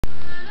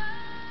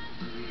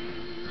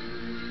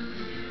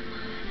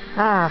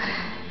Ah,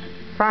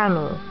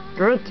 finally,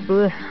 good to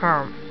be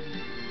home.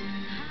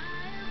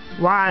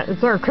 Why,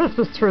 is there a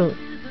Christmas tree?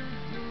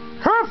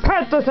 Who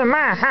put this in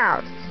my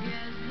house?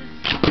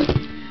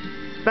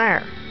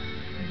 There.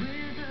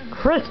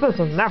 Christmas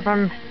is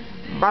nothing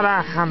but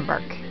a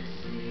humbug.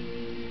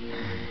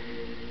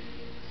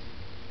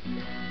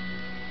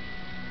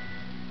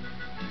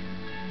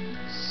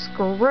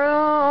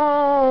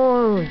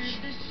 Scrooge!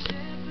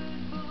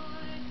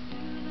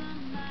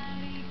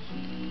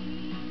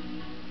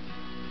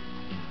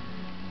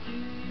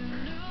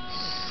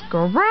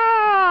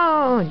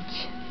 Scrooge!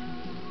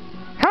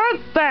 Hey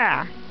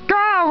there! Go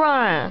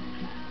away!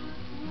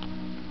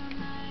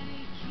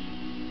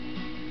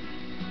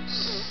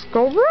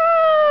 Scrooge!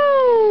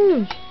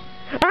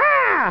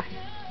 Ah!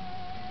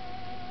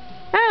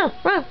 Ah!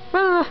 Ah!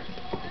 Ah!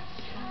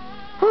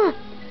 Ah!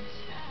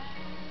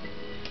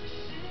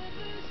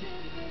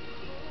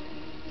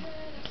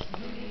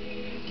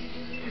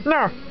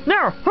 No!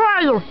 No! Who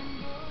are you?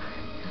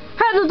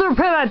 How did you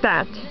play like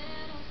that?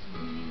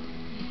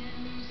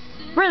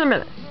 Wait a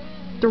minute.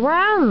 Do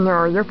I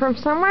know you from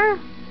somewhere?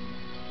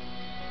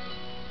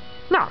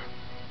 No.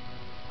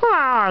 Who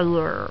are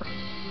you?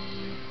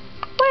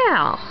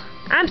 Well,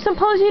 I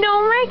suppose you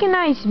don't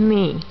recognize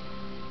me,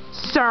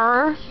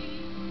 sir.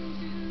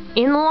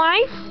 In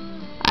life,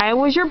 I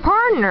was your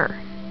partner,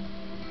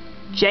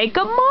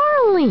 Jacob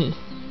Marley.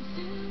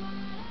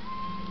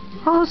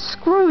 Oh,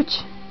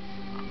 Scrooge.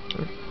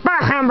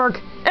 Bah, Hamburg!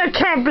 It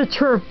can't be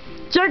true!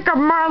 Jacob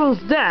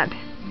Marley's dead!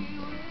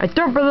 I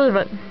don't believe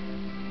it.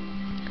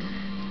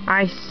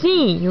 I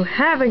see you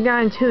haven't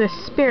gotten to the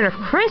spirit of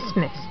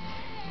Christmas,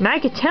 and I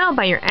could tell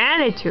by your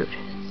attitude.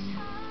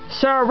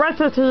 So, what's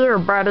it to you,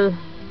 buddy?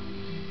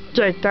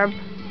 Jacob?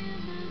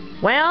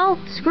 Well,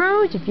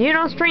 Scrooge, if you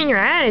don't straighten your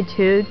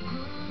attitude,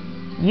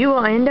 you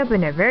will end up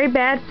in a very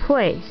bad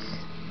place.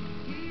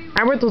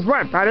 And which is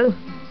what, buddy?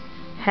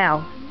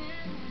 Hell.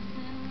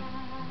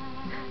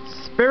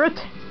 Spirit?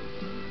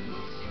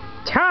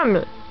 Tell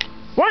me,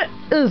 what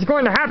is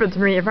going to happen to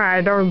me if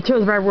I don't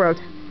change my world?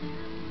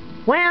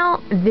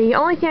 Well, the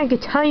only thing I can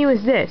tell you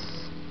is this.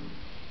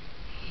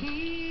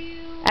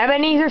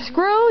 Ebenezer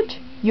Scrooge,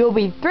 you'll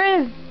be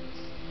visited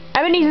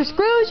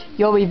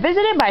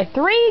by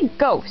 3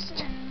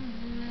 ghosts.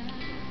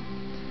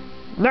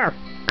 No,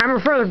 I'm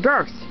afraid of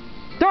ghosts.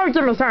 Don't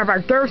give me something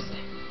about ghosts.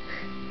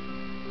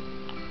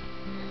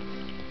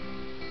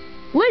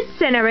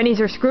 Listen,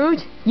 Ebenezer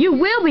Scrooge, you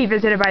will be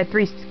visited by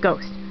 3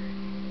 ghosts.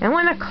 And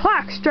when the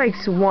clock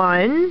strikes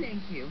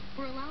 1,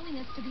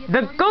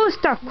 the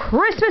ghost of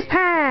Christmas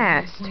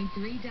past.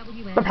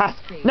 The past.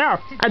 No,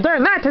 I dare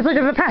not to think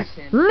of the past.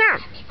 No.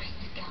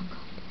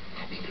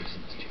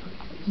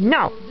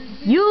 No,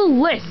 you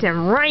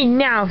listen right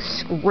now,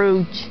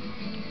 Scrooge.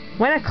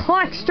 When the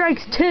clock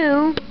strikes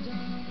 2,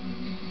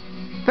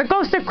 the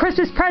ghost of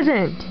Christmas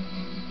present.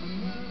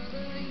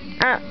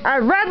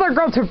 I'd rather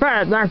go to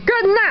bed. Now,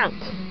 good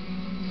night.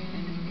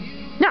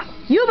 No,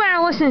 you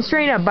better listen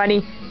straight up,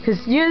 buddy,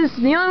 because this is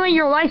the only way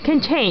your life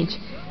can change.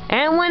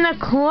 And when the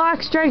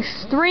clock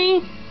strikes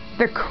 3,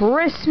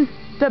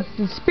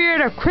 the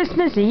spirit of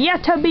Christmas is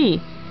yet to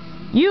be.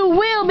 You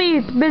will be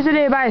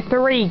visited by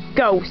 3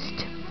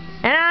 ghosts.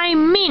 And I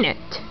mean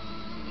it.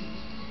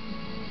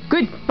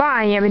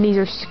 Goodbye,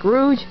 Ebenezer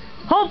Scrooge.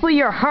 Hopefully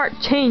your heart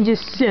changes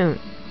soon.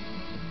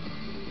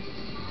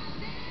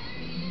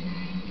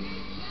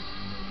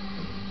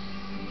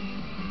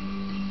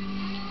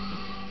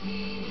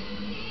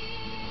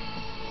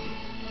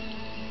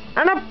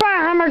 And a bye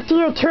hammer to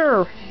you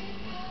too.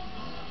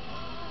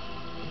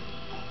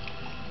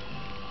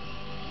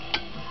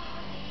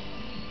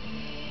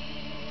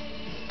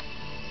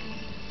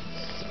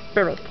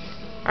 Spirits.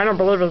 I don't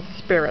believe in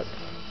spirits.